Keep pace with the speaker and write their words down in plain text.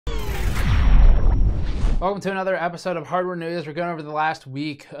Welcome to another episode of Hardware News. We're going over the last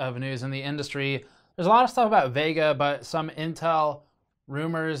week of news in the industry. There's a lot of stuff about Vega, but some Intel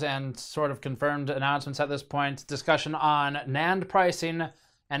rumors and sort of confirmed announcements at this point. Discussion on NAND pricing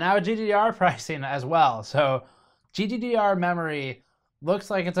and now GDDR pricing as well. So GDDR memory looks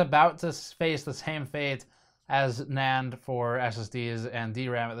like it's about to face the same fate as NAND for SSDs and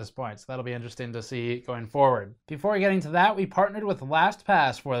DRAM at this point. So that'll be interesting to see going forward. Before getting to that, we partnered with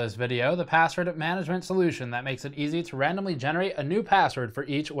LastPass for this video, the password management solution that makes it easy to randomly generate a new password for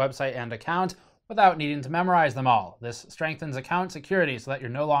each website and account without needing to memorize them all. This strengthens account security so that you're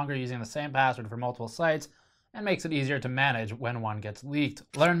no longer using the same password for multiple sites and makes it easier to manage when one gets leaked.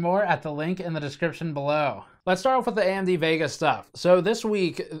 Learn more at the link in the description below. Let's start off with the AMD Vega stuff. So this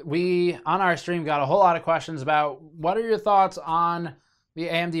week, we, on our stream, got a whole lot of questions about what are your thoughts on the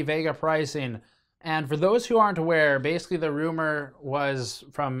AMD Vega pricing? And for those who aren't aware, basically the rumor was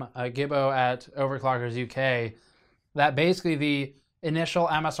from Gibbo at Overclockers UK that basically the initial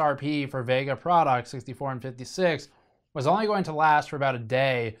MSRP for Vega products, 64 and 56, was only going to last for about a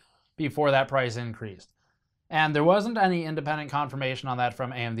day before that price increased. And there wasn't any independent confirmation on that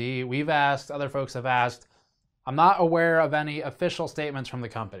from AMD. We've asked, other folks have asked. I'm not aware of any official statements from the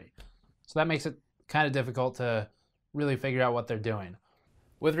company. So that makes it kind of difficult to really figure out what they're doing.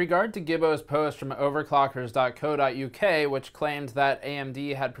 With regard to Gibbo's post from overclockers.co.uk, which claimed that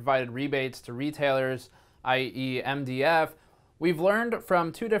AMD had provided rebates to retailers, i.e. MDF, we've learned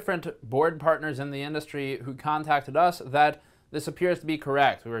from two different board partners in the industry who contacted us that this appears to be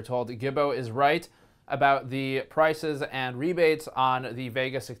correct. We were told Gibbo is right about the prices and rebates on the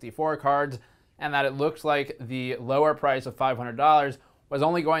Vega 64 cards, and that it looks like the lower price of $500 was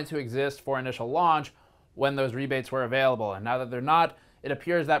only going to exist for initial launch when those rebates were available. And now that they're not, it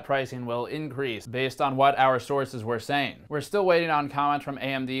appears that pricing will increase based on what our sources were saying. We're still waiting on comment from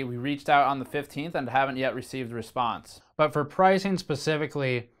AMD. We reached out on the 15th and haven't yet received a response. But for pricing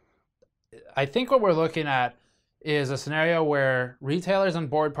specifically, I think what we're looking at is a scenario where retailers and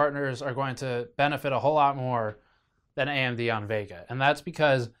board partners are going to benefit a whole lot more than AMD on Vega. And that's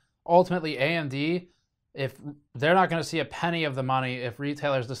because ultimately AMD, if they're not going to see a penny of the money if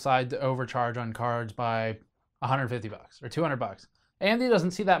retailers decide to overcharge on cards by 150 bucks or 200 bucks. AMD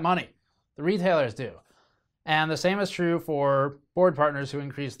doesn't see that money. The retailers do. And the same is true for board partners who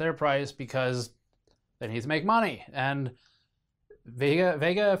increase their price because they need to make money. And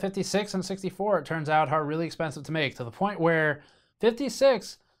Vega 56 and 64, it turns out, are really expensive to make, to the point where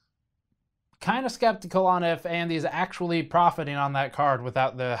 56, kind of skeptical on if AMD is actually profiting on that card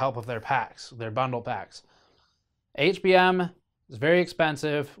without the help of their packs, their bundle packs. HBM is very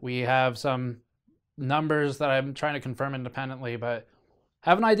expensive. We have some numbers that I'm trying to confirm independently, but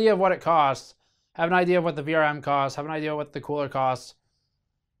have an idea of what it costs, have an idea of what the VRM costs, have an idea of what the cooler costs.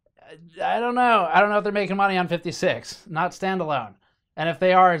 I don't know. I don't know if they're making money on 56, not standalone. And if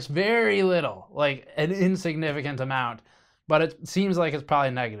they are, it's very little, like an insignificant amount. But it seems like it's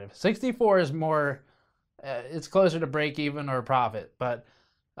probably negative. 64 is more, it's closer to break even or profit. But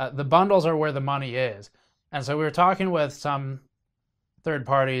the bundles are where the money is. And so we were talking with some third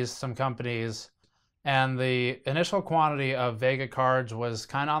parties, some companies, and the initial quantity of Vega cards was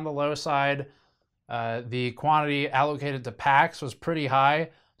kind of on the low side. The quantity allocated to packs was pretty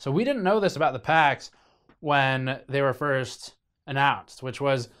high. So we didn't know this about the packs when they were first announced, which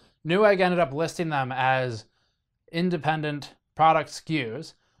was Newegg ended up listing them as independent product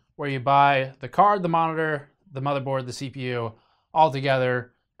SKUs, where you buy the card, the monitor, the motherboard, the CPU, all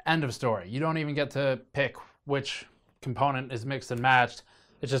together, end of story. You don't even get to pick which component is mixed and matched.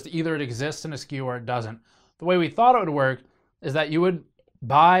 It's just either it exists in a SKU or it doesn't. The way we thought it would work is that you would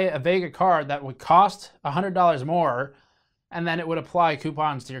buy a Vega card that would cost $100 more, and then it would apply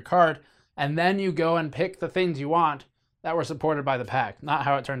coupons to your card, and then you go and pick the things you want that were supported by the pack. Not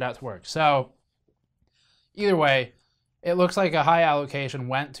how it turned out to work. So either way, it looks like a high allocation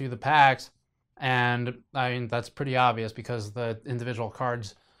went to the packs, and I mean, that's pretty obvious because the individual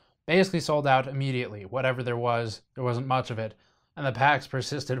cards basically sold out immediately. Whatever there wasn't much of it, and the packs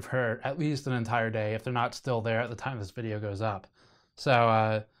persisted for at least an entire day, if they're not still there at the time this video goes up.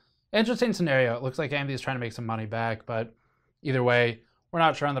 So interesting scenario. It looks like AMD is trying to make some money back, but either way, we're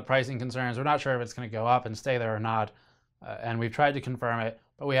not sure on the pricing concerns. We're not sure if it's going to go up and stay there or not. And we've tried to confirm it,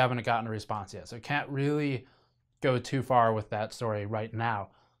 but we haven't gotten a response yet. So can't really go too far with that story right now.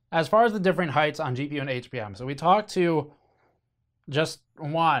 As far as the different heights on GPU and HBM, so we talked to just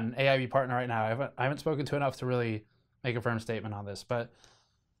one AIB partner right now. I haven't spoken to enough to really make a firm statement on this, but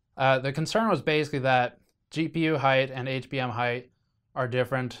the concern was basically that GPU height and HBM height are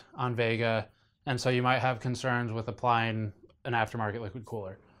different on Vega, and so you might have concerns with applying an aftermarket liquid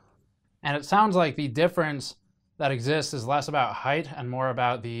cooler. And it sounds like the difference that exists is less about height and more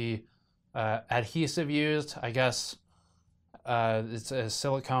about the adhesive used. I guess it's a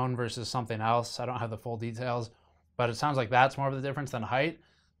silicone versus something else. I don't have the full details, but it sounds like that's more of the difference than height.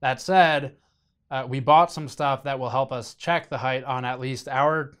 That said, we bought some stuff that will help us check the height on at least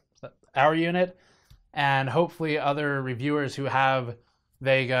our unit, and hopefully other reviewers who have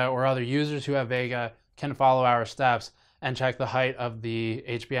Vega or other users who have Vega can follow our steps and check the height of the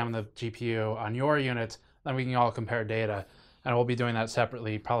HBM and the GPU on your units. Then we can all compare data, and we'll be doing that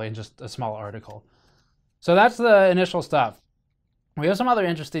separately, probably in just a small article. So that's the initial stuff. We have some other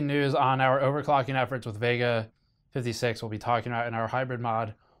interesting news on our overclocking efforts with Vega 56 we'll be talking about in our hybrid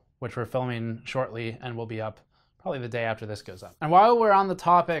mod, which we're filming shortly and will be up probably the day after this goes up. And while we're on the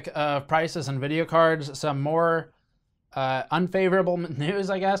topic of prices and video cards, some more unfavorable news,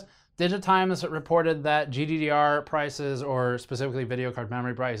 I guess. Digitimes reported that GDDR prices, or specifically video card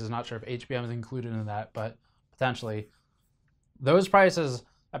memory prices, not sure if HBM is included in that, but potentially, those prices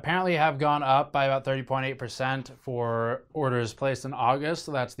apparently have gone up by about 30.8% for orders placed in August.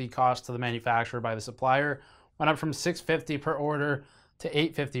 So that's the cost to the manufacturer by the supplier. Went up from $650 per order to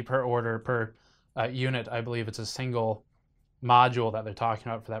 $850 per order per unit. I believe it's a single module that they're talking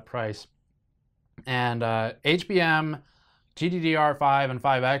about for that price. And HBM, GDDR5 and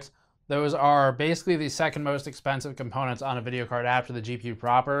 5X, those are basically the second most expensive components on a video card after the GPU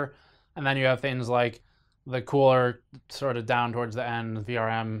proper. And then you have things like the cooler sort of down towards the end,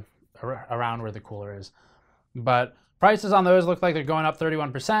 VRM around where the cooler is. But prices on those look like they're going up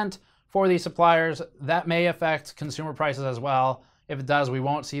 31% for these suppliers. That may affect consumer prices as well. If it does, we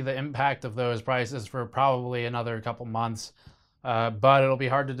won't see the impact of those prices for probably another couple months. But it'll be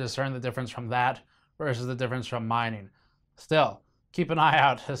hard to discern the difference from that versus the difference from mining. Still, keep an eye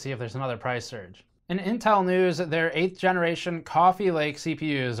out to see if there's another price surge. In Intel news, their 8th generation Coffee Lake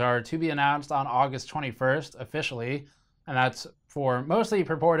CPUs are to be announced on August 21st officially, and that's for mostly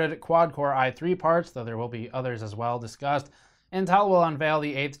purported quad-core i3 parts, though there will be others as well discussed. Intel will unveil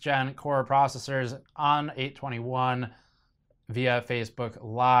the 8th gen core processors on 8/21 via Facebook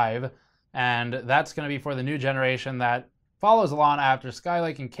Live, and that's going to be for the new generation that follows along after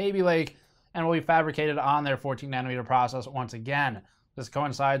Skylake and Kaby Lake, and will be fabricated on their 14nm process once again. This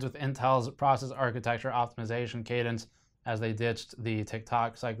coincides with Intel's process architecture optimization cadence, as they ditched the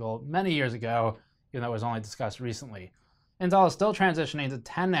TikTok cycle many years ago, even though it was only discussed recently. Intel is still transitioning to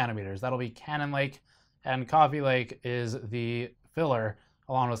 10 nanometers. That'll be Cannon Lake, and Coffee Lake is the filler,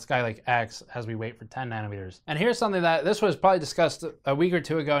 along with Skylake X, as we wait for 10 nanometers. And here's something that, this was probably discussed a week or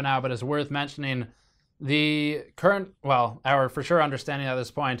two ago now, but is worth mentioning. The current, well, our for sure understanding at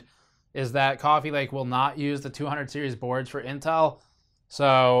this point is that Coffee Lake will not use the 200 series boards for Intel.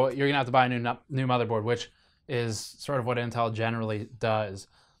 So you're gonna have to buy a new motherboard, which is sort of what Intel generally does.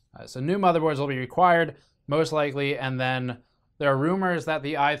 So new motherboards will be required, most likely, and then there are rumors that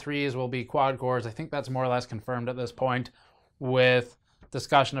the i3s will be quad cores. I think that's more or less confirmed at this point, with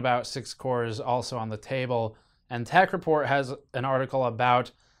discussion about 6 cores also on the table. And Tech Report has an article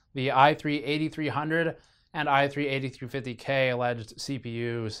about the i3 8300 and i3 8350K alleged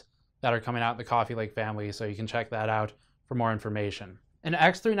CPUs that are coming out in the Coffee Lake family, so you can check that out for more information. In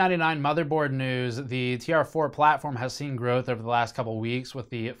X399 motherboard news, the TR4 platform has seen growth over the last couple weeks, with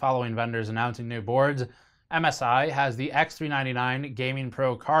the following vendors announcing new boards. MSI has the X399 Gaming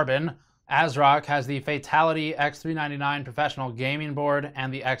Pro Carbon. ASRock has the Fatality X399 Professional Gaming Board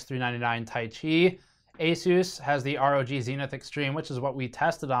and the X399 Tai Chi. Asus has the ROG Zenith Extreme, which is what we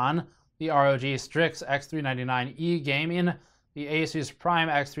tested on, the ROG Strix X399E Gaming, the Asus Prime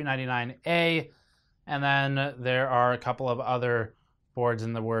X399A, and then there are a couple of other boards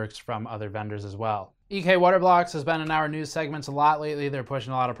in the works from other vendors as well. EK Waterblocks has been in our news segments a lot lately. They're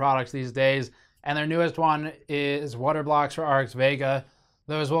pushing a lot of products these days, and their newest one is Waterblocks for RX Vega.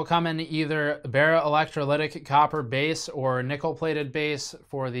 Those will come in either bara electrolytic copper base or nickel-plated base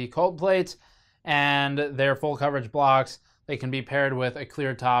for the cold plates, and they're full coverage blocks. They can be paired with a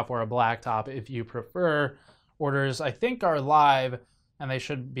clear top or a black top if you prefer. Orders, I think, are live, and they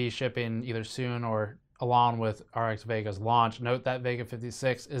should be shipping either soon or along with RX Vega's launch. Note that Vega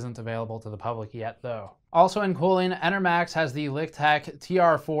 56 isn't available to the public yet, though. Also in cooling, Enermax has the Lictech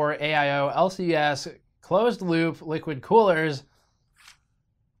TR4 AIO LCS closed-loop liquid coolers.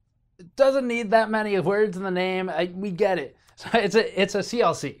 It doesn't need that many words in the name. We get it. So it's a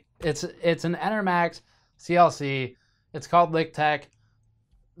CLC. It's an Enermax CLC. It's called Lictech.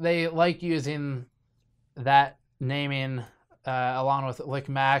 They like using that naming along with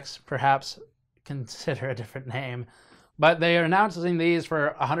LicMax, perhaps consider a different name. But they are announcing these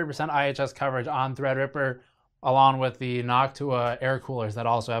for 100% IHS coverage on Threadripper along with the Noctua air coolers that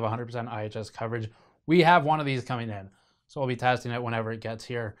also have 100% IHS coverage. We have one of these coming in, so we'll be testing it whenever it gets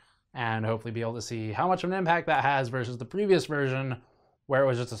here and hopefully be able to see how much of an impact that has versus the previous version where it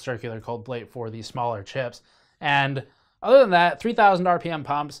was just a circular cold plate for the smaller chips. And other than that, 3,000 RPM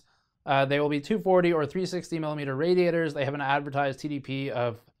pumps. They will be 240 or 360 millimeter radiators. They have an advertised TDP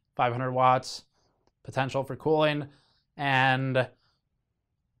of 500 watts, potential for cooling, and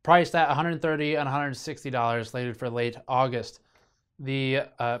priced at $130 and $160, slated for late August. The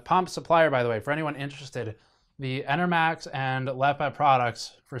pump supplier, by the way, for anyone interested, the Enermax and Lepa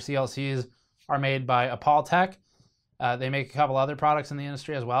products for CLCs are made by Apaltech. They make a couple other products in the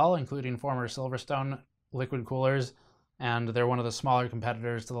industry as well, including former Silverstone liquid coolers, and they're one of the smaller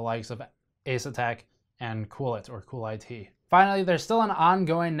competitors to the likes of Asetek and Coolit or CoolIT. Finally, there's still an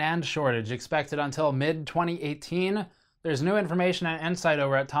ongoing NAND shortage expected until mid-2018. There's new information and insight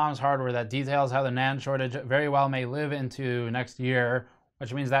over at Tom's Hardware that details how the NAND shortage very well may live into next year,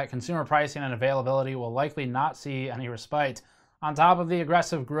 which means that consumer pricing and availability will likely not see any respite. On top of the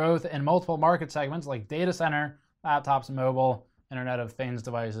aggressive growth in multiple market segments like data center, laptops and mobile, Internet of Things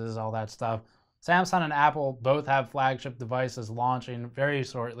devices, all that stuff, Samsung and Apple both have flagship devices launching very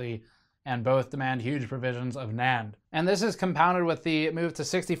shortly, and both demand huge provisions of NAND. And this is compounded with the move to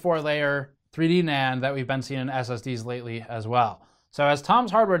 64-layer 3D NAND that we've been seeing in SSDs lately as well. So as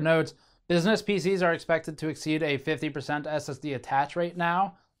Tom's Hardware notes, business PCs are expected to exceed a 50% SSD attach rate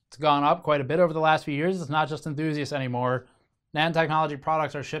now. It's gone up quite a bit over the last few years. It's not just enthusiasts anymore. NAND technology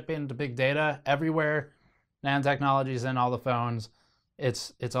products are shipping to big data everywhere. NAND technology is in all the phones.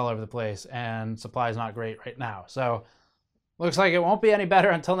 It's all over the place, and supply is not great right now. So looks like it won't be any better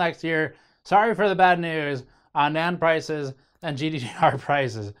until next year. Sorry for the bad news on NAND prices and GDDR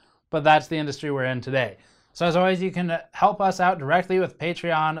prices, but that's the industry we're in today. So as always, you can help us out directly with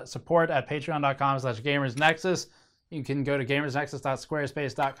Patreon support at patreon.com/gamersnexus. You can go to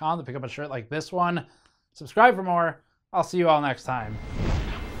gamersnexus.squarespace.com to pick up a shirt like this one. Subscribe for more. I'll see you all next time.